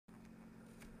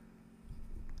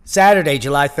Saturday,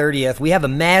 July 30th, we have a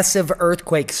massive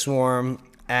earthquake swarm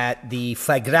at the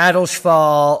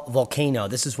Fagradalsfjall volcano.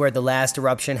 This is where the last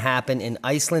eruption happened in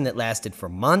Iceland that lasted for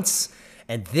months.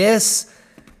 And this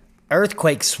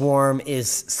earthquake swarm is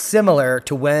similar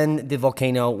to when the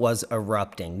volcano was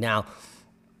erupting. Now,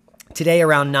 today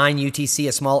around 9 UTC,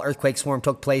 a small earthquake swarm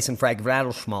took place in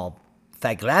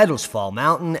Fagradalsfjall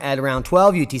Mountain. At around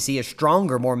 12 UTC, a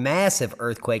stronger, more massive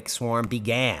earthquake swarm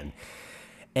began.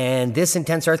 And this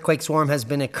intense earthquake swarm has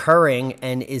been occurring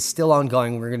and is still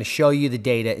ongoing. We're going to show you the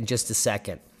data in just a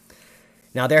second.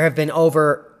 Now, there have been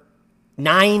over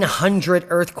 900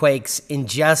 earthquakes in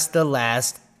just the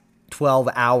last 12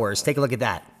 hours. Take a look at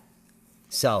that.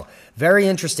 So, very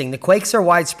interesting. The quakes are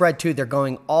widespread, too. They're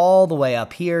going all the way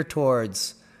up here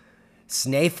towards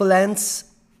Snæfellsnes.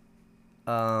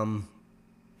 And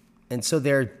so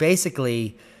they're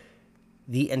basically,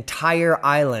 the entire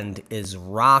island is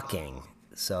rocking.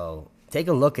 So take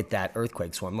a look at that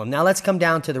earthquake swarm. Well, now let's come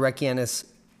down to the Reykjanes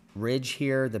ridge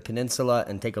here, the peninsula,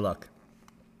 and take a look.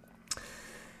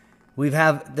 We've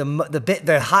have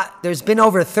there's been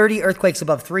over 30 earthquakes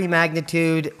above 3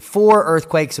 magnitude, 4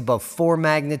 earthquakes above 4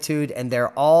 magnitude, and they're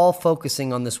all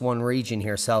focusing on this one region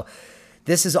here. So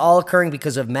this is all occurring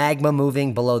because of magma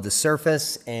moving below the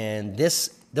surface, and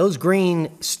those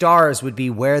green stars would be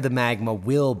where the magma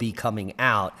will be coming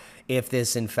out if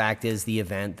this, in fact, is the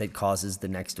event that causes the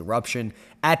next eruption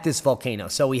at this volcano.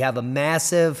 So we have a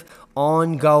massive,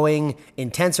 ongoing,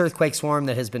 intense earthquake swarm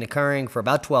that has been occurring for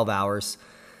about 12 hours,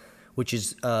 which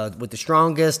is with the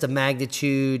strongest of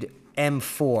magnitude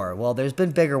M4. Well, there's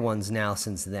been bigger ones now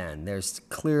since then. There's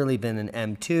clearly been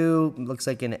an M2, looks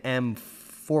like an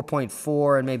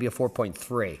M4.4, and maybe a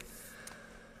 4.3.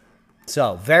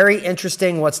 So, very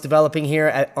interesting what's developing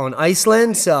here on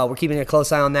Iceland. So, we're keeping a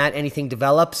close eye on that. Anything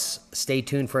develops, stay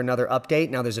tuned for another update.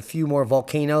 Now, there's a few more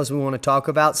volcanoes we want to talk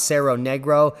about. Cerro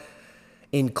Negro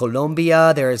in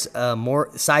Colombia. There's more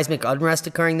seismic unrest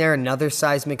occurring there. Another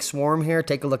seismic swarm here.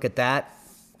 Take a look at that.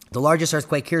 The largest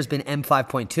earthquake here has been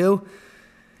M5.2.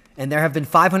 And there have been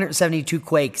 572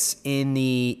 quakes in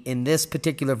this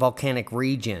particular volcanic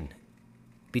region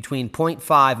between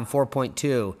 0.5 and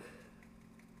 4.2.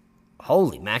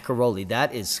 Holy macaroni,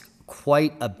 that is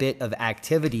quite a bit of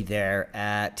activity there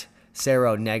at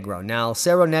Cerro Negro. Now,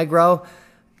 Cerro Negro,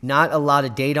 not a lot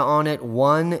of data on it.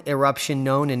 One eruption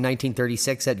known in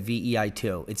 1936 at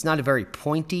VEI2. It's not a very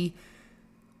pointy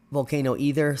volcano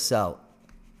either, so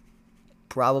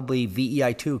probably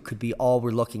VEI2 could be all we're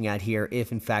looking at here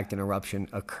if, in fact, an eruption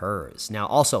occurs. Now,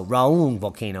 also, Raung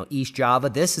volcano, East Java.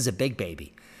 This is a big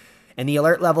baby. And the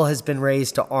alert level has been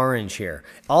raised to orange here.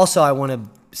 Also, I want to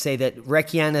say that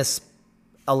Reykjanes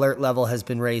alert level has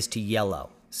been raised to yellow.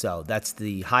 So that's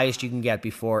the highest you can get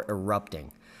before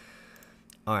erupting.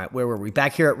 All right, where were we?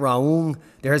 Back here at Raung,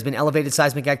 there has been elevated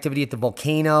seismic activity at the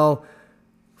volcano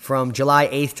from July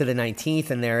 8th to the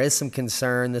 19th, and there is some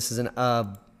concern. This is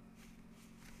a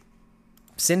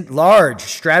large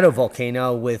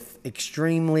stratovolcano with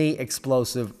extremely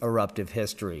explosive eruptive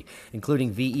history,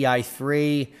 including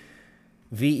VEI3,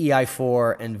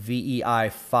 VEI4, and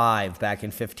VEI5 back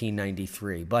in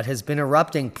 1593, but has been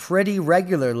erupting pretty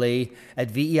regularly at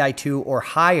VEI2 or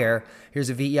higher. Here's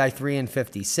a VEI3 in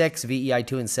 56,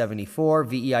 VEI2 in 74,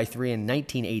 VEI3 in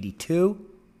 1982,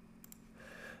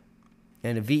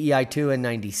 and a VEI2 in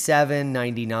 97,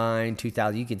 99,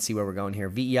 2000. You can see where we're going here.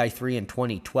 VEI3 in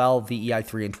 2012,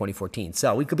 VEI3 in 2014.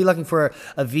 So we could be looking for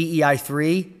a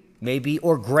VEI3, maybe,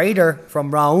 or greater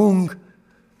from Raung.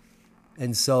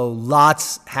 And so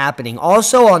lots happening.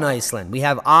 Also on Iceland, we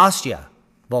have Asja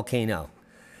volcano.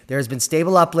 There has been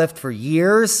stable uplift for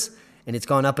years, and it's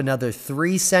gone up another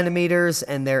 3 centimeters,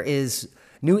 and there is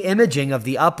new imaging of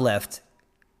the uplift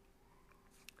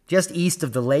just east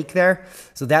of the lake there.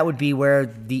 So that would be where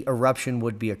the eruption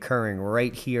would be occurring,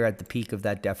 right here at the peak of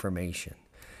that deformation.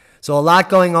 So a lot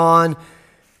going on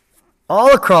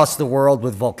all across the world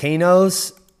with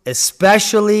volcanoes,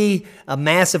 especially a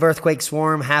massive earthquake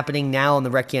swarm happening now on the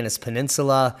Reykjanes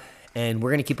Peninsula, and we're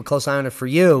going to keep a close eye on it for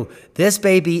you. This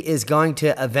baby is going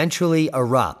to eventually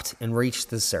erupt and reach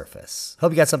the surface.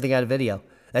 Hope you got something out of the video.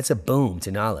 That's a boom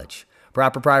to knowledge.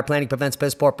 Proper prior planning prevents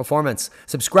piss poor performance.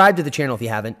 Subscribe to the channel if you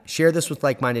haven't. Share this with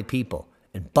like-minded people,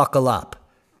 and buckle up.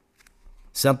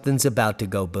 Something's about to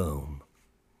go boom.